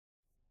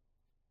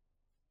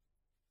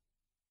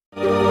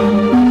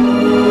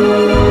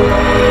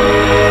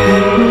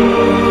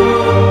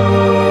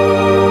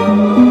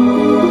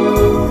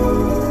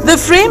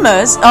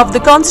framers of the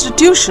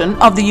Constitution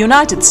of the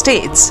United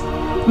States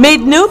made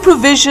no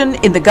provision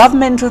in the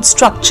governmental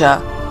structure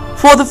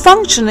for the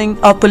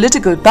functioning of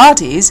political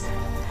parties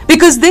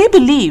because they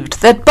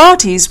believed that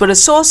parties were a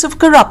source of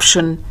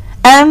corruption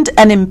and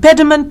an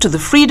impediment to the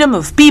freedom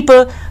of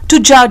people to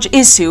judge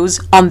issues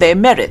on their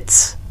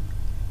merits.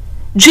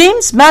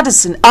 James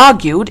Madison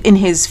argued in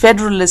his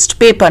Federalist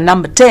Paper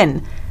No.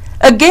 10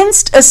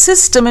 against a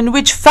system in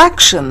which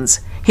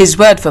factions, his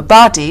word for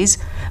parties,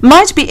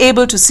 might be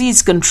able to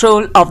seize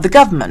control of the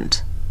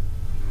government.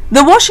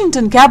 The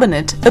Washington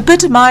Cabinet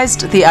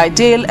epitomized the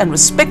ideal and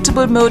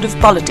respectable mode of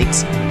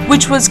politics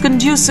which was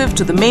conducive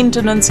to the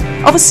maintenance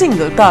of a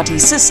single-party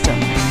system.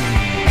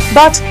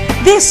 But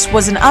this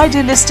was an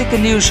idealistic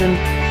illusion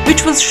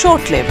which was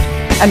short-lived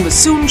and was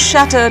soon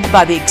shattered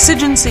by the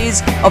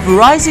exigencies of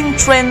rising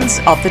trends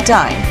of the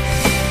time.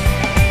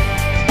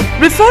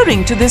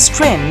 Referring to this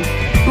trend,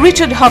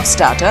 Richard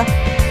Hofstadter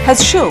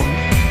has shown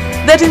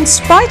that in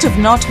spite of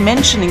not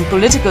mentioning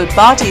political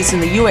parties in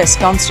the US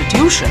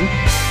Constitution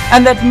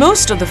and that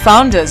most of the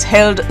founders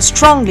held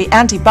strongly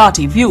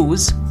anti-party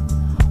views,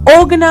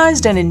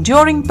 organized and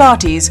enduring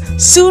parties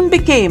soon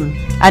became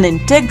an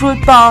integral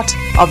part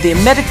of the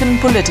American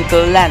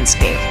political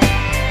landscape.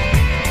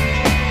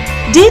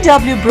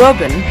 D.W.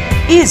 Brogan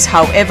is,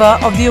 however,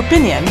 of the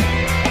opinion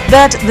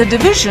that the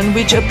division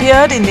which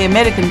appeared in the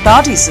American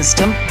party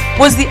system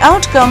was the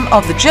outcome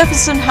of the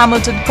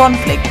Jefferson-Hamilton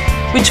conflict,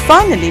 which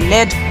finally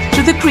led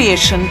to the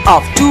creation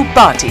of two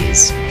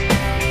parties.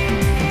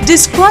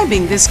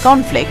 Describing this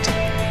conflict,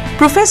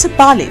 Professor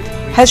Palit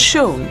has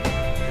shown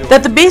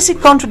that the basic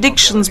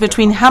contradictions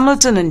between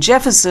Hamilton and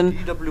Jefferson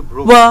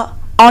were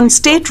on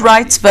state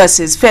rights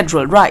versus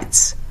federal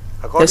rights,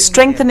 the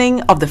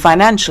strengthening of the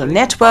financial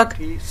network,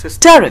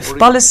 tariff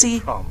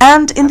policy,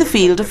 and in the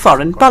field of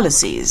foreign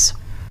policies.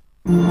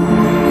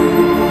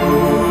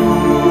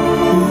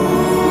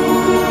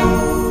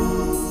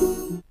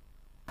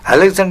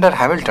 Alexander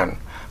Hamilton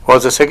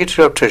was the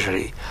Secretary of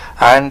Treasury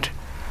and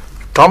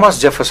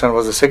Thomas Jefferson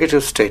was the Secretary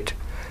of State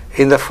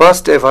in the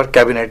first ever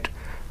cabinet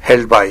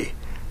held by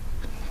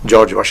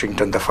George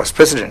Washington, the first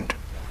president.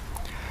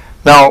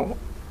 Now,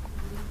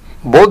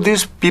 both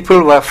these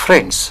people were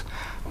friends,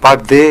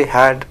 but they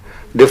had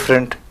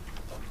different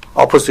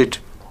opposite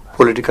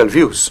political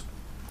views.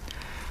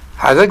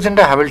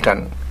 Alexander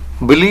Hamilton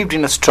believed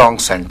in a strong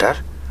center,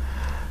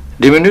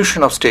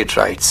 diminution of state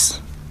rights,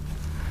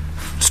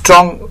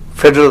 strong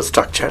federal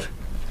structure,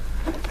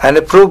 and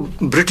a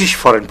pro-British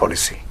foreign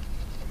policy.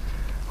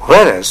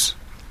 Whereas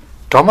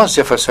Thomas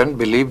Jefferson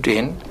believed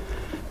in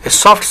a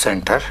soft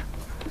center,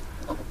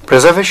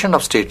 preservation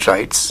of state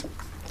rights,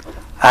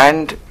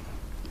 and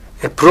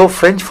a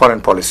pro-French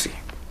foreign policy.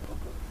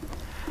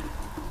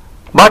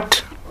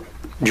 But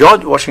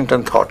George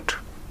Washington thought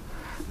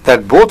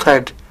that both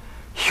had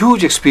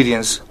huge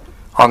experience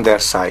on their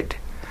side,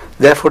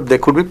 therefore they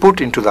could be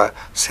put into the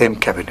same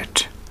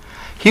cabinet.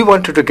 He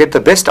wanted to get the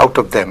best out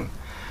of them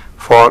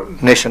for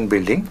nation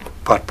building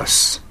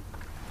purpose.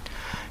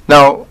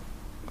 Now,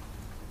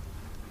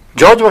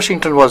 George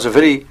Washington was a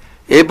very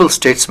able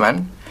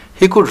statesman.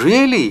 He could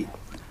really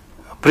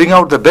bring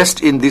out the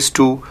best in these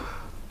two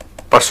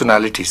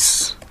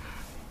personalities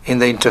in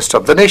the interest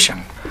of the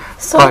nation.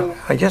 So,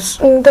 yes.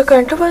 The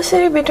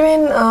controversy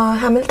between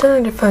Hamilton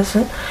and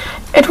Jefferson,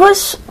 it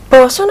was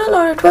personal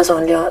or it was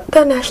only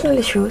the national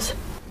issues?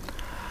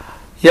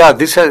 Yeah,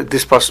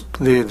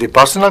 the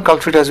personal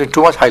conflict has been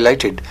too much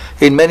highlighted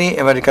in many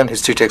American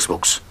history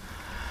textbooks.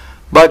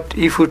 But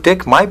if you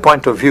take my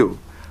point of view,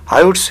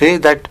 I would say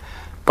that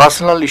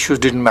personal issues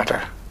didn't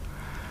matter.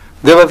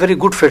 They were very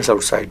good friends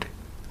outside.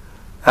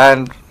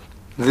 And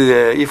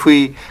if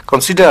we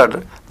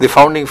consider the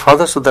founding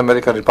fathers of the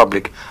American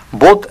Republic,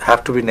 both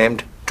have to be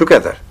named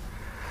together.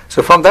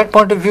 So from that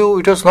point of view,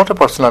 it was not a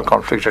personal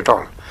conflict at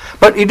all.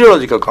 But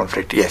ideological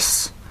conflict,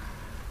 yes.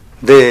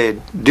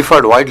 They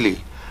differed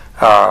widely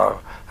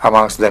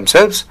amongst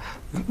themselves.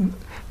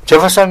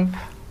 Jefferson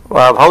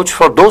vouched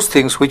for those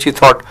things which he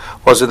thought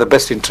was in the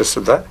best interest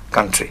of the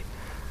country.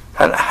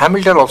 And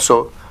Hamilton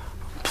also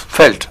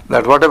felt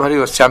that whatever he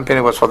was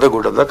championing was for the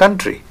good of the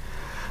country.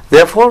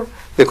 Therefore,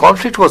 the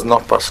conflict was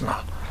not personal.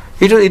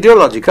 It was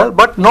ideological,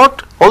 but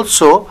not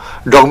also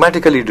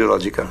dogmatically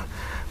ideological.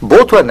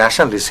 Both were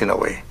nationalists in a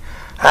way,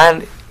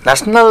 and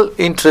national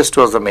interest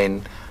was the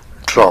main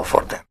draw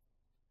for them.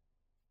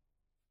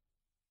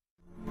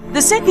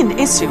 The second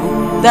issue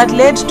that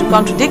led to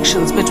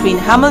contradictions between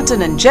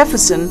Hamilton and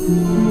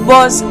Jefferson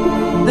was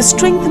the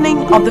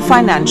strengthening of the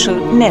financial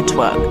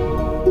network.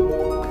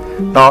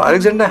 Now,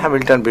 Alexander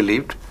Hamilton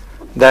believed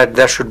that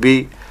there should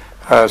be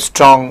a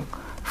strong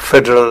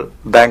Federal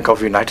Bank of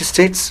the United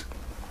States,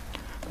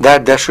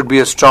 that there should be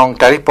a strong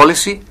tariff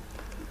policy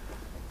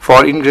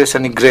for ingress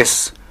and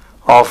egress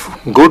of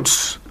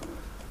goods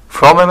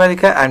from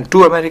America and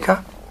to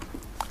America,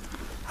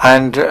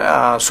 and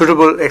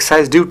suitable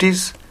excise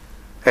duties,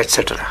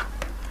 etc.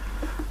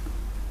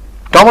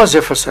 Thomas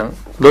Jefferson,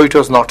 though it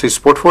was not his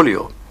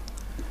portfolio,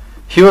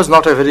 he was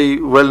not a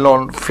very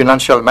well-known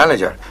financial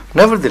manager.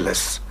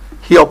 Nevertheless,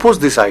 he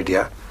opposed this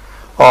idea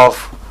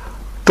of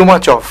too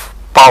much of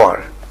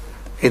power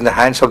in the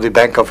hands of the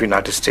Bank of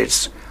United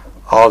States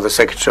or the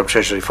Secretary of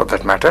Treasury for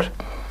that matter.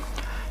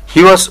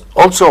 He was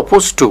also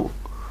opposed to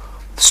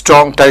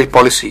strong tariff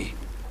policy,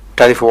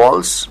 tariff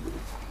walls.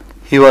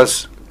 He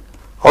was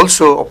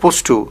also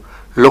opposed to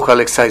local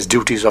excise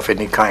duties of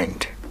any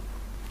kind.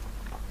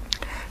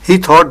 He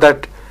thought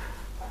that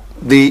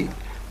the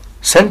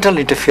central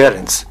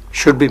interference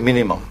should be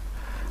minimum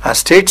and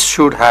states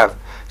should have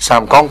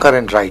some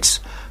concurrent rights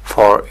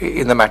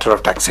in the matter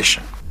of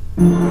taxation.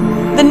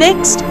 The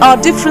next are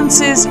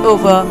differences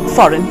over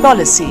foreign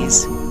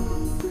policies.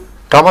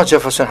 Thomas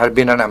Jefferson had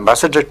been an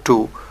ambassador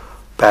to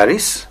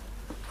Paris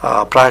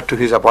prior to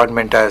his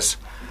appointment as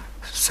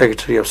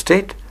Secretary of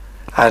State,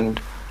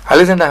 and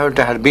Alexander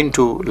Hamilton had been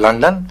to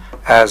London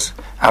as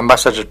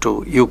ambassador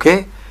to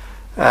UK,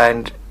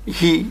 and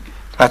he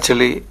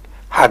naturally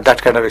had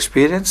that kind of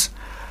experience,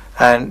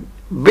 and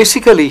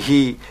basically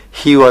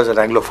he was an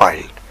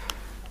Anglophile.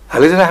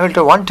 Alexander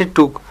Hamilton wanted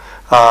to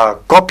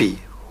copy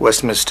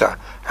Westminster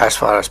as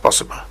far as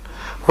possible,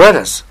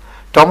 whereas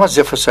Thomas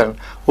Jefferson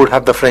would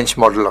have the French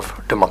model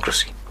of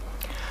democracy.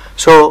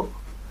 So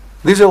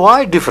these are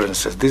wide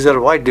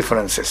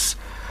differences.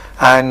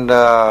 And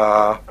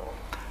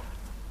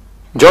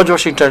George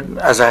Washington,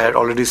 as I had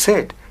already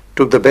said,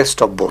 took the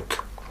best of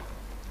both.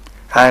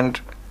 And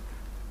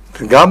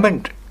the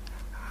government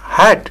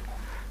had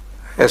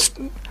a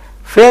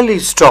fairly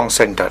strong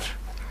center,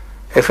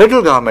 a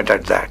federal government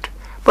at that,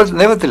 but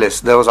nevertheless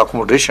there was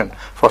accommodation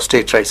for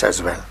state rights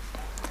as well.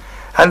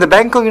 And the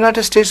Bank of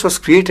United States was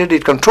created.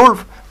 It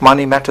controlled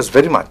money matters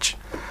very much,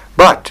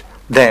 but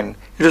then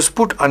it was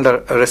put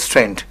under a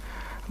restraint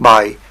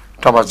by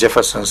Thomas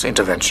Jefferson's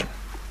intervention.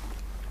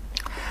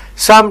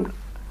 Some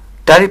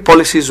tariff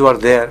policies were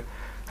there,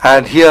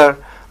 and here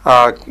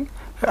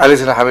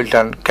Alexander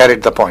Hamilton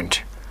carried the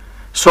point.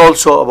 So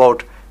also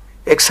about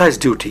excise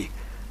duty.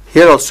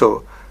 Here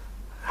also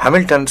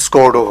Hamilton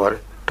scored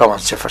over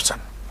Thomas Jefferson.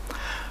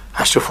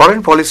 As to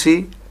foreign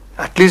policy,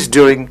 at least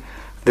during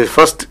the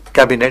first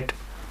cabinet,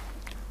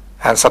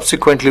 and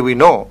subsequently we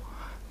know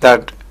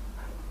that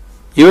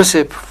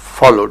USA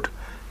followed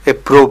a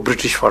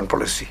pro-British foreign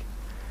policy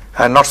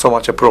and not so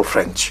much a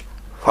pro-French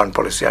foreign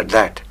policy at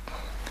that.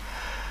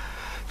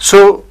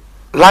 So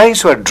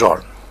lines were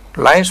drawn.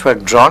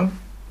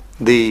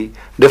 The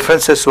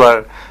differences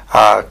were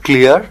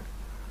clear,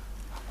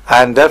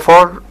 and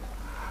therefore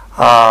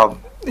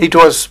it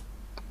was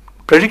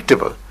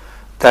predictable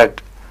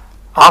that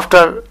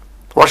after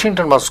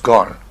Washington was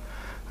gone,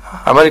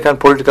 American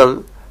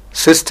political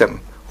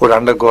system would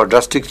undergo a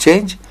drastic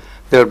change.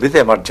 There would be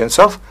the emergence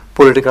of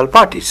political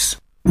parties.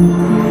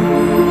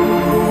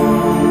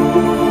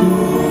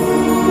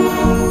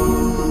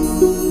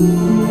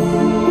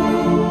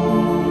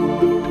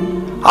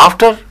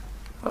 After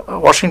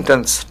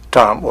Washington's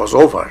term was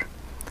over,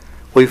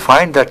 we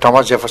find that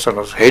Thomas Jefferson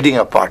was heading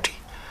a party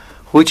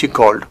which he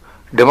called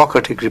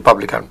Democratic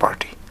Republican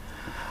Party.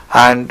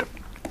 And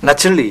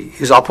naturally,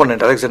 his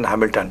opponent Alexander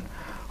Hamilton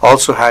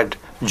also had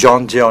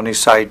John Jay on his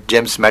side,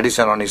 James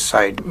Madison on his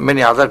side,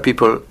 many other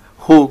people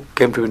who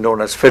came to be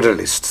known as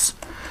Federalists.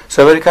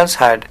 So Americans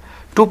had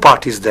two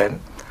parties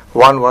then.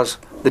 One was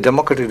the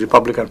Democratic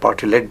Republican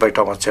Party led by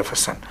Thomas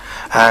Jefferson,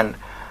 and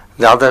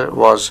the other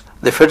was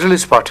the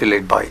Federalist Party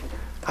led by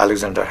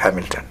Alexander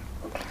Hamilton.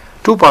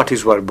 Two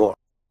parties were born.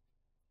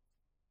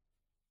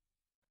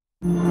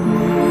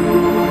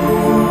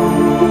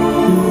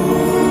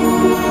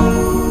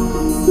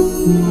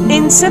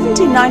 In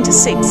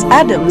 1796,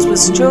 Adams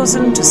was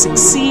chosen to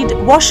succeed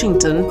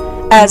Washington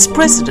as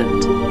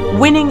president,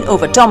 winning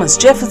over Thomas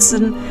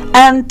Jefferson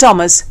and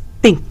Thomas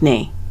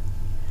Pinckney.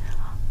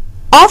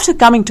 After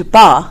coming to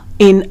power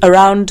in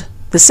around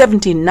the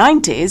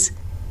 1790s,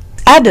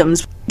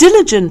 Adams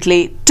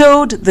diligently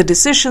towed the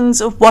decisions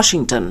of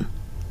Washington.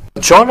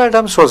 John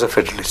Adams was a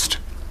Federalist.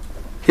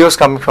 He was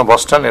coming from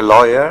Boston, a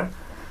lawyer,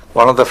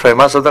 one of the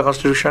framers of the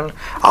Constitution,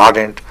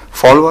 ardent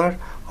follower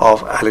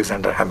of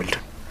Alexander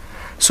Hamilton.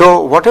 So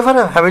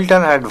whatever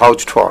Hamilton had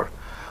vouched for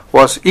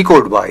was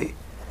echoed by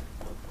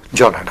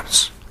John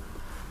Adams.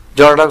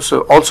 John Adams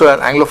was also an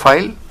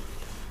Anglophile.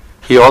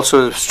 He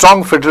also a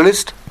strong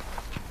Federalist,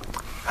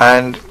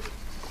 and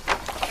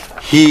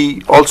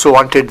he also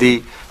wanted the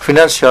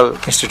financial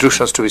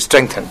institutions to be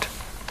strengthened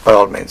by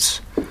all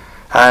means.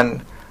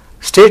 And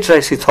state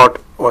rights, he thought,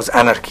 was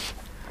anarchy.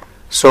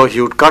 So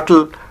he would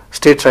curtail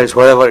state rights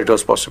wherever it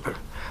was possible,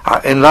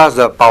 enlarge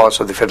the powers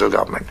of the federal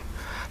government.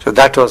 So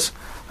that was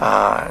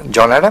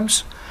John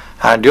Adams.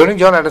 And during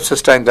John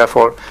Adams' time,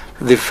 therefore,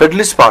 the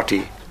Federalist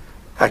Party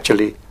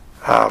actually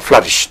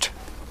flourished.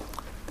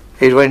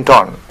 It went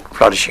on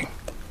flourishing.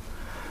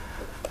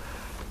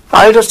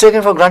 It was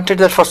taken for granted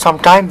that for some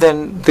time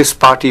then this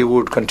party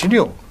would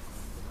continue.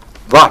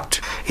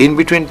 But in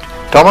between,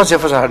 Thomas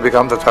Jefferson had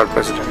become the third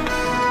president.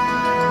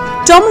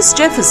 Thomas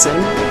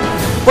Jefferson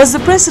was the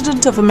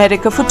President of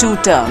America for two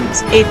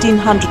terms,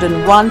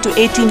 1801 to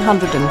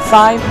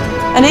 1805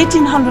 and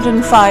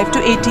 1805 to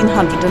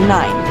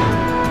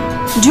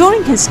 1809.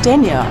 During his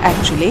tenure,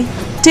 actually,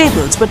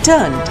 tables were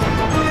turned.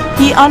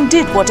 he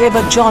undid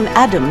whatever John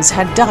Adams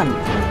had done.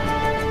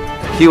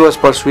 He was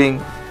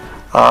pursuing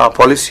a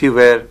policy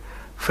where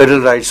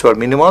federal rights were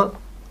minimal,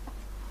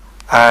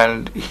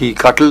 and he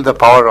curtailed the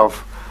power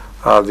of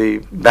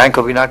the Bank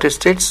of United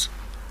States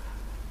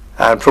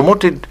and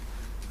promoted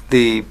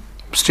the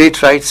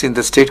state rights in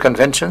the state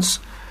conventions.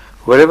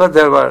 Wherever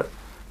there were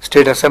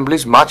state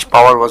assemblies, much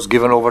power was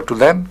given over to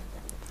them,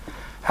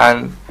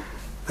 and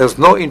there was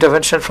no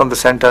intervention from the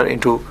center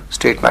into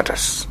state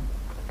matters.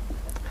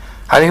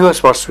 And he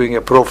was pursuing a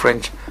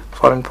pro-French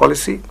foreign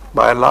policy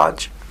by and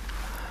large,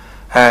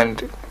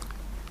 and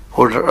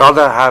would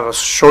rather have a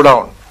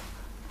showdown,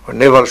 a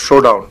naval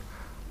showdown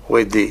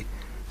with the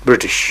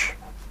British.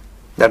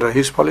 That was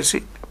his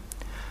policy.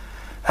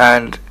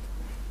 And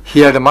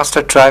he had a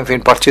master triumph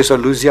in purchase of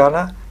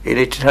Louisiana in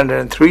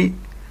 1803.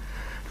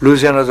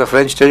 Louisiana was a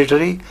French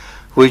territory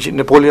which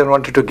Napoleon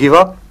wanted to give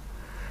up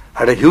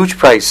at a huge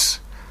price,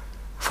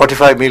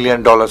 $45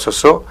 million or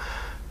so.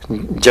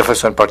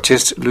 Jefferson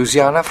purchased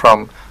Louisiana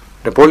from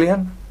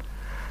Napoleon,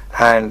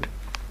 and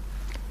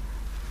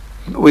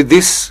with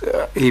this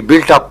he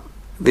built up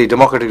the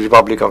Democratic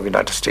Republic of the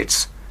United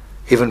States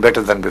even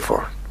better than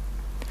before.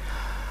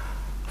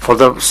 For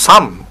the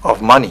sum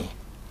of money,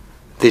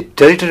 the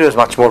territory was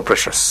much more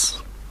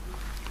precious,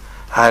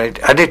 and it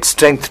added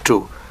strength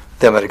to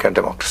the American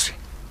democracy.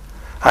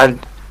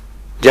 And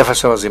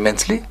Jefferson was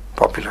immensely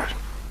popular.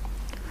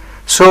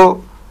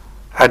 So,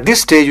 at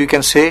this stage, we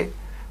can say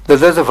that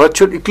there is a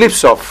virtual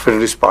eclipse of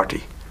Federalist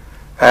Party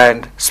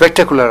and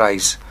spectacular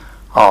rise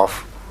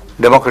of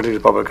Democratic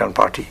Republican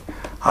Party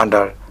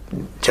under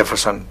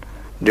Jefferson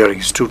during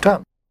his two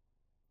terms.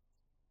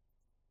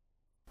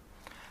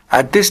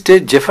 At this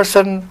stage,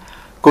 Jefferson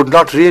could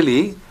not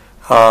really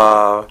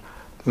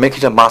make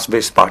it a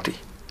mass-based party,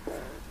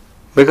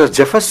 because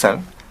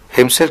Jefferson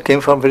himself came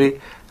from a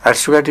very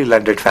aristocratic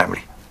landed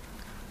family.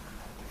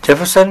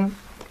 Jefferson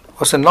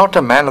was not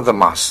a man of the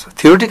mass.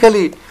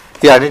 Theoretically,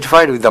 he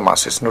identified with the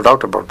masses, no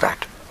doubt about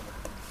that.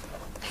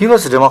 He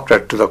was a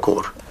Democrat to the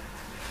core.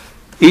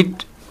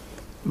 It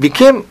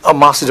became a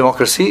mass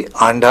democracy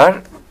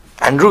under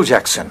Andrew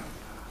Jackson.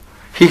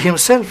 He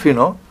himself,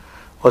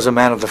 was a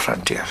man of the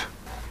frontier.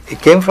 He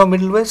came from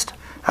Middle West,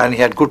 and he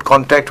had good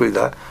contact with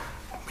the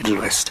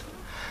Middle West.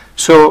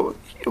 So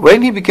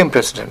when he became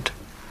president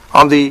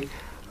on the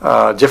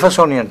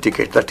Jeffersonian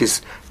ticket, that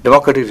is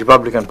Democratic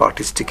Republican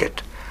Party's ticket,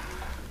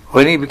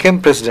 when he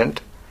became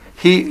president,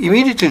 he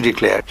immediately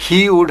declared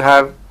he would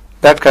have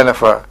that kind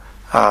of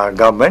a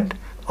government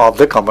of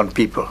the common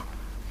people.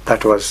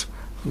 That was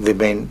the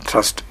main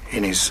thrust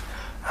in his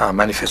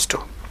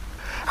manifesto.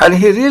 And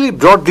he really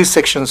brought these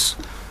sections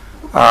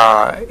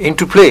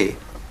into play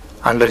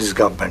under his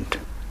government.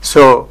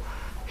 So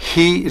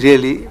he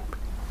really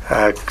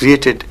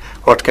created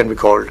what can be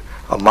called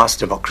a mass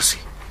democracy.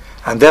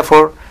 And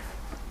therefore,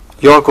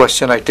 your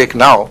question I take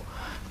now,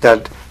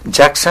 that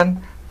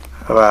Jackson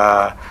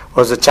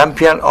was the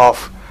champion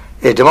of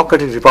a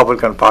Democratic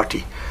Republican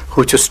Party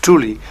which was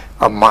truly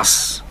a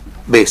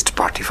mass-based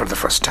party for the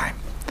first time.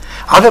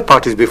 Other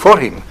parties before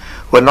him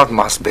were not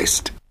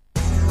mass-based.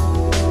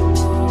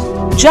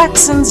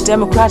 Jackson's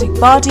Democratic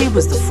Party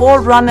was the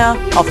forerunner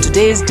of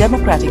today's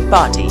Democratic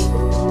Party.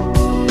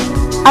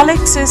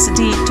 Alexis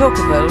de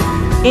Tocqueville,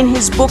 in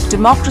his book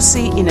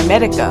Democracy in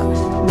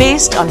America,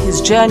 based on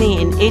his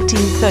journey in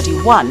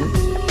 1831,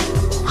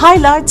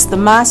 highlights the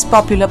mass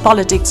popular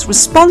politics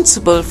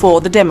responsible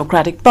for the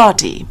Democratic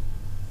Party.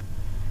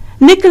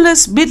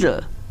 Nicholas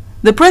Biddle,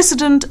 the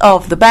president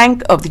of the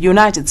Bank of the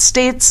United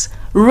States,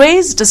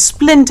 raised a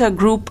splinter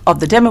group of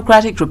the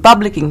Democratic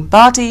Republican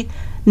Party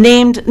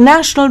named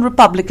National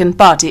Republican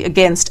Party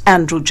against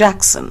Andrew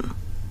Jackson.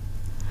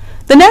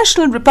 The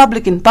National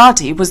Republican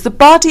Party was the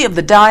party of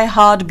the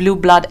die-hard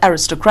blue-blood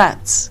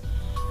aristocrats.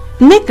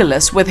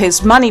 Nicholas, with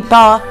his money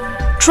power,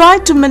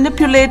 tried to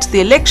manipulate the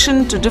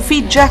election to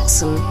defeat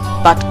Jackson,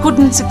 but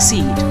couldn't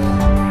succeed.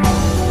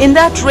 In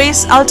that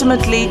race,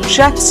 ultimately,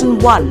 Jackson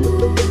won,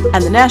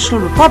 and the National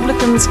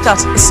Republicans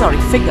cut a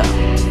sorry figure.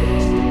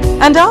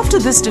 And after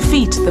this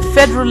defeat, the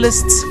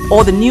Federalists,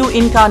 or the new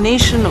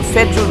incarnation of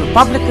Federal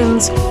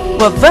Republicans,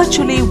 were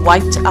virtually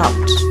wiped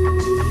out.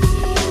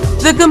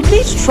 The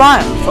complete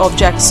triumph of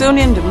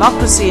Jacksonian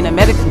democracy in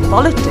American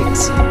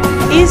politics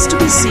is to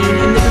be seen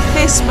in the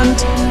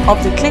replacement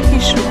of the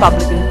cliquish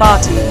Republican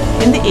Party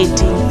in the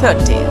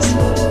 1830s.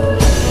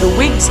 The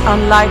Whigs,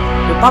 unlike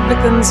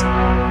Republicans,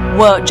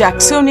 were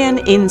Jacksonian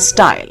in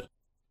style.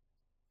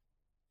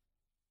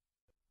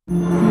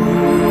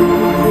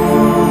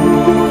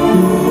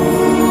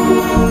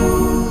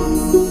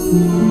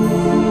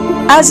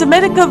 As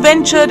America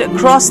ventured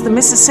across the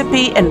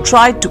Mississippi and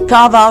tried to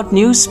carve out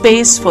new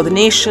space for the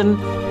nation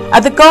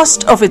at the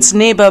cost of its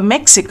neighbor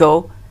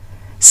Mexico,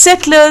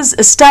 settlers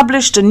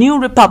established a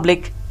new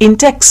republic in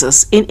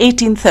Texas in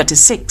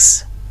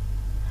 1836.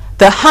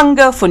 The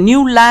hunger for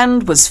new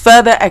land was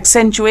further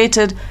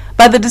accentuated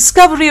by the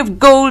discovery of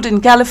gold in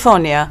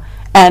California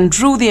and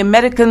drew the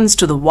Americans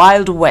to the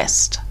Wild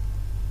West.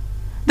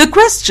 The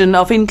question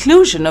of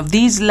inclusion of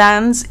these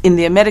lands in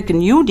the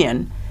American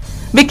Union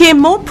became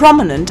more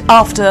prominent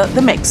after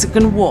the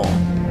Mexican War.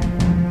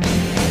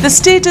 The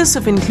status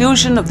of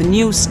inclusion of the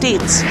new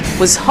states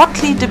was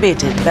hotly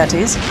debated, that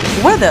is,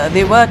 whether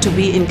they were to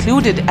be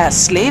included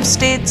as slave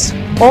states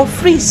or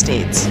free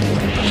states.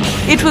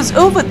 It was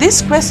over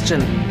this question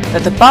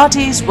that the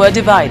parties were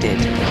divided.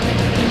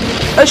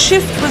 A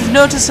shift was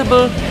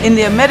noticeable in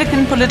the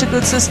American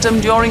political system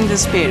during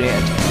this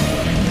period.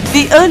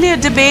 The earlier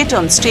debate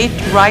on state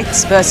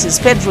rights versus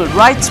federal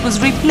rights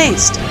was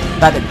replaced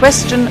by the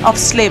question of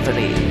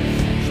slavery.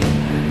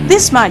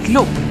 This might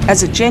look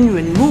as a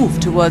genuine move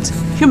towards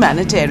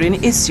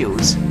humanitarian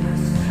issues.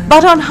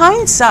 But on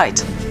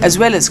hindsight, as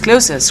well as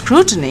closer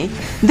scrutiny,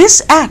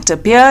 this act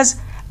appears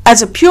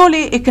as a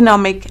purely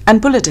economic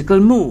and political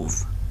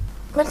move.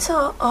 But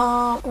sir,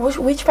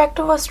 which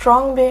factor was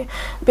strong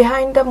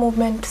behind the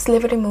movement,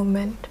 slavery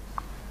movement?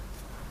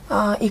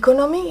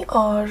 Economy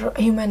or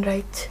human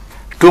rights?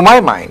 To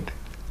my mind,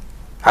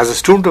 as a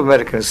student of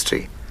American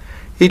history,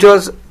 it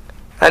was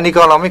an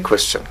economic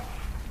question.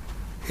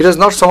 It was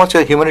not so much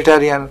a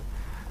humanitarian,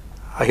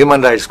 a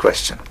human rights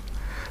question.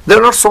 They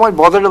were not so much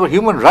bothered about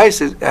human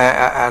rights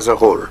as a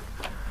whole.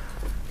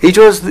 It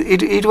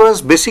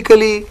was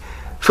basically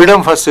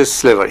freedom versus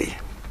slavery,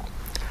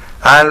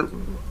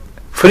 and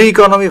free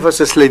economy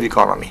versus slave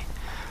economy.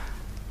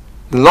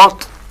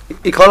 The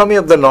economy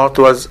of the North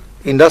was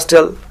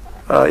industrial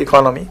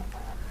economy.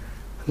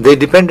 They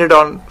depended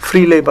on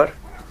free labor.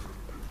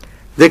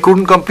 They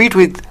couldn't compete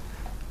with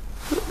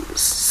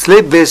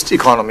slave-based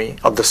economy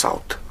of the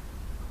South.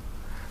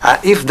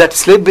 If that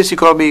slave-based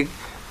economy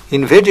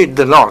invaded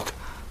the North,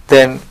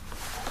 then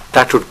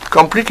that would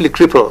completely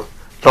cripple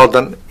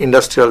Northern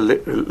industrial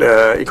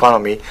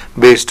economy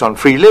based on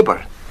free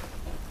labor.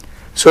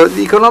 So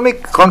the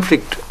economic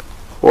conflict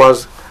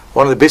was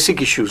one of the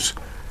basic issues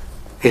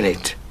in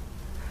it.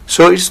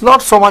 So it's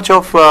not so much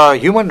of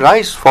human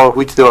rights for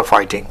which they were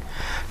fighting.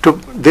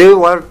 They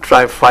were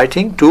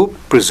fighting to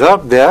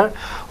preserve their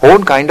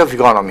own kind of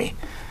economy.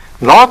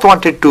 North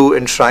wanted to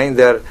enshrine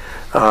their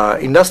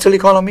industrial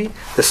economy.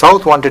 The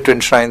South wanted to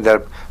enshrine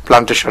their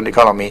plantation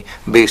economy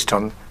based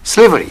on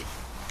slavery.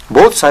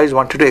 Both sides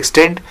wanted to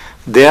extend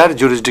their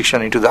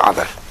jurisdiction into the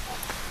other.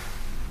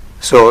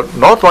 So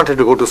North wanted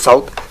to go to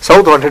South,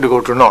 South wanted to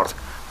go to North.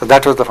 So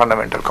that was the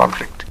fundamental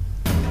conflict.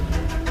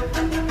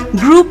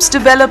 Groups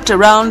developed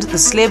around the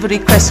slavery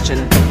question,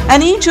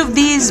 and each of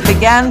these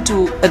began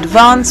to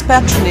advance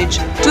patronage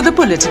to the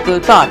political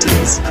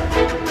parties.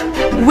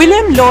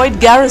 William Lloyd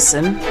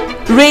Garrison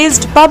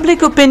raised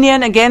public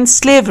opinion against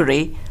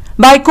slavery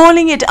by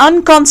calling it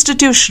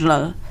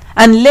unconstitutional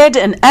and led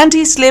an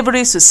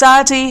anti-slavery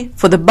society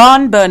for the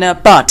Barn Burner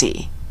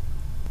Party.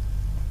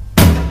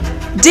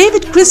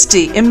 David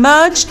Christie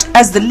emerged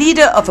as the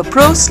leader of a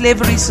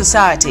pro-slavery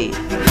society.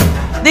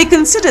 They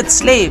considered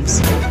slaves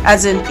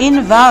as an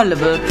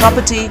inviolable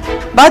property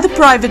by the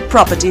private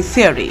property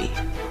theory.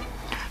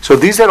 So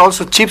these are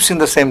also chips in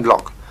the same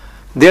block.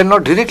 They are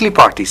not directly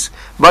parties,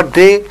 but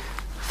they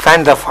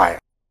fan the fire.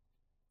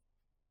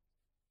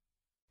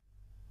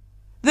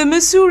 The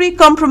Missouri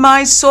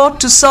Compromise sought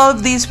to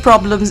solve these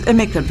problems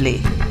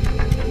amicably.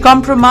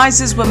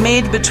 Compromises were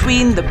made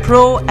between the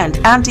pro- and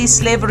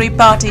anti-slavery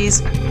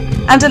parties,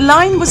 and a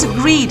line was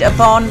agreed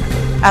upon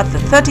at the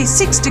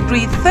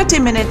 36°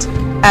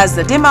 30' as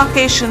the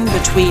demarcation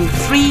between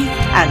free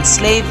and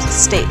slave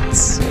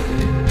states.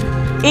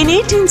 In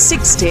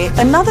 1860,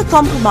 another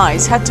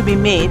compromise had to be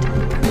made,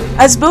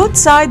 as both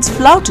sides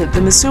flouted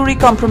the Missouri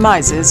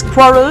Compromises,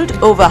 quarreled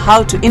over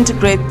how to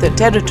integrate the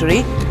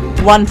territory,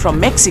 one from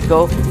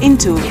Mexico,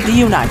 into the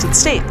United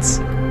States.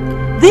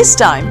 This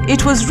time,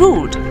 it was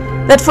ruled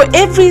that for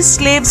every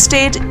slave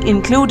state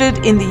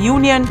included in the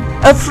Union,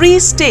 a free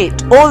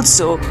state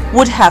also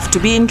would have to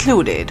be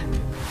included.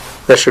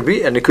 There should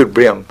be an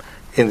equilibrium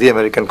in the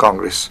American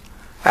Congress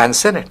and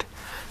Senate.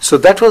 So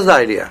that was the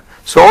idea.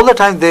 So all the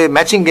time the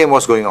matching game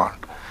was going on.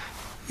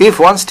 If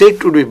one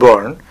state would be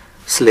born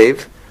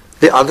slave,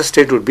 the other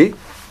state would be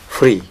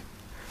free.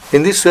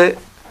 In this way,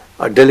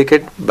 a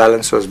delicate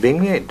balance was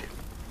being made.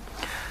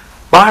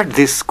 But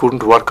this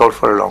couldn't work out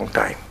for a long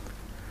time.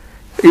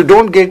 You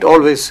don't get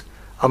always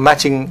a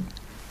matching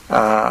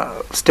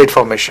state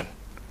formation.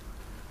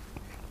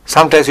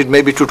 Sometimes it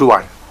may be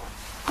 2-to-1.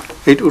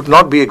 It would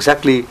not be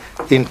exactly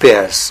in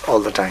pairs all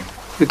the time.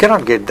 You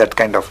cannot get that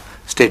kind of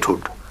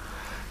statehood.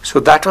 So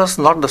that was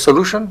not the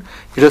solution.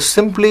 It was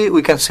simply,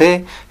 we can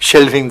say,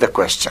 shelving the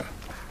question.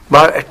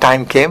 But a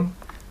time came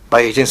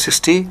by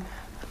 1860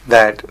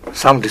 that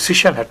some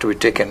decision had to be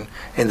taken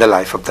in the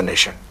life of the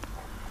nation.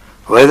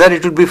 Whether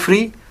it would be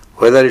free,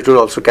 whether it would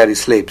also carry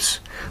slaves,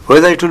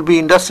 whether it would be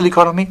industrial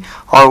economy,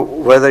 or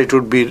whether it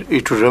would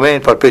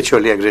remain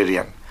perpetually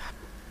agrarian.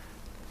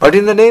 But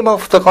in the name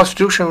of the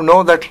Constitution, we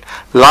know that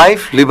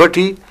life,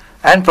 liberty,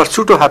 and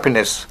pursuit of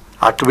happiness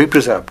are to be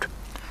preserved.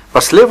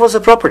 But slave was a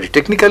property.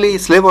 Technically,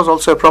 slave was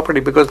also a property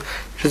because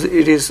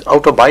it is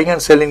out of buying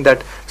and selling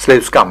that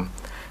slaves come.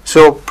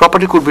 So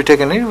property could be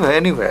taken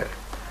anywhere.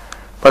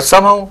 But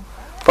somehow,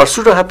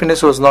 pursuit of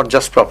happiness was not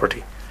just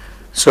property.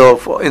 So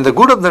for the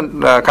good of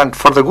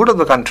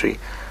the country,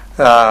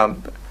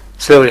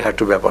 slavery had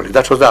to be abolished.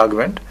 That was the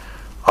argument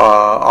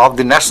of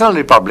the National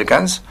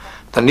Republicans,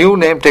 the new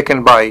name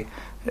taken by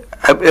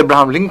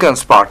Abraham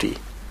Lincoln's party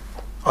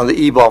on the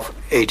eve of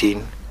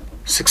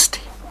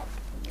 1860.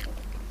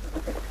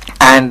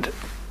 And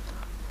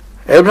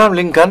Abraham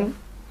Lincoln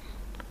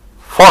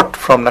fought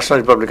from National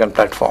Republican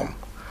platform,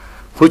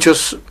 which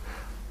was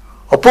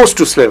opposed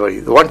to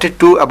slavery, wanted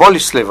to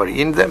abolish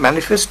slavery. In the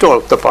manifesto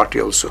of the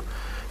party also,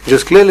 it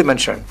was clearly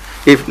mentioned,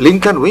 if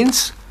Lincoln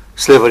wins,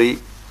 slavery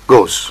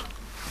goes.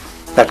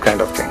 That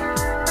kind of thing.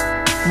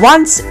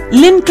 Once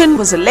Lincoln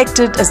was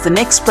elected as the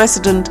next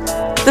president,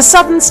 the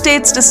southern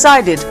states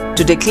decided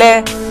to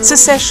declare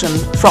secession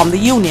from the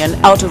Union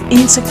out of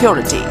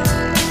insecurity.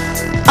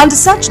 Under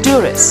such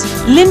duress,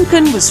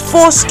 Lincoln was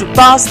forced to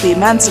pass the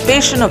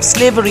Emancipation of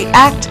Slavery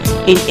Act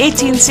in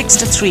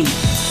 1863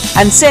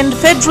 and send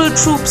federal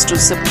troops to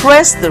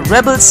suppress the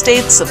rebel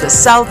states of the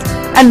South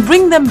and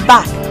bring them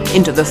back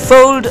into the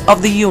fold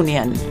of the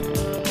Union.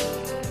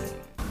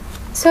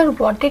 Sir,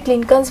 what did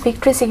Lincoln's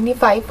victory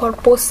signify for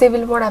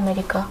post-Civil War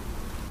America?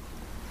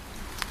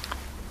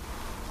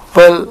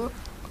 Well,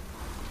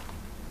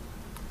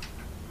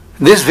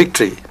 this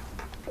victory,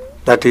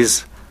 that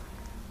is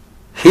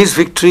his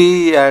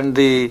victory and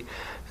the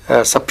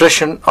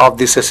suppression of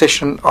the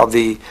secession of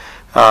the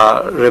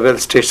rebel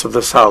states of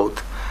the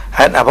South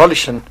and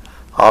abolition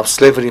of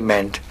slavery,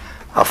 meant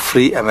a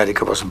free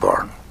America was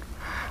born.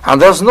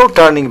 And there was no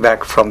turning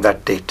back from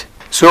that date.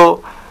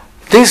 So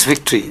this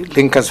victory,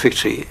 Lincoln's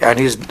victory, and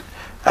his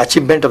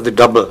achievement of the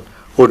double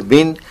would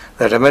mean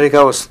that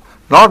America was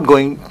not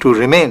going to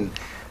remain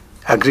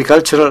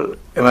agricultural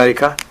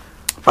America,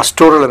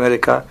 pastoral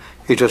America.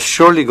 It was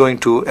surely going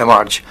to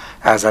emerge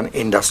as an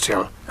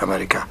industrial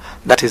America.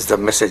 That is the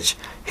message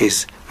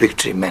his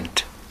victory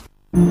meant.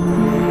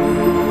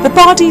 The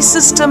party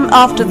system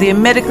after the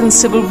American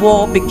Civil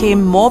War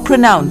became more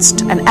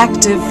pronounced and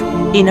active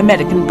in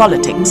American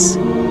politics.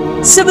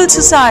 Civil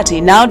society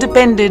now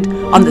depended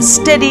on the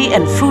steady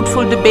and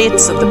fruitful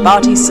debates of the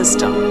party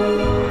system.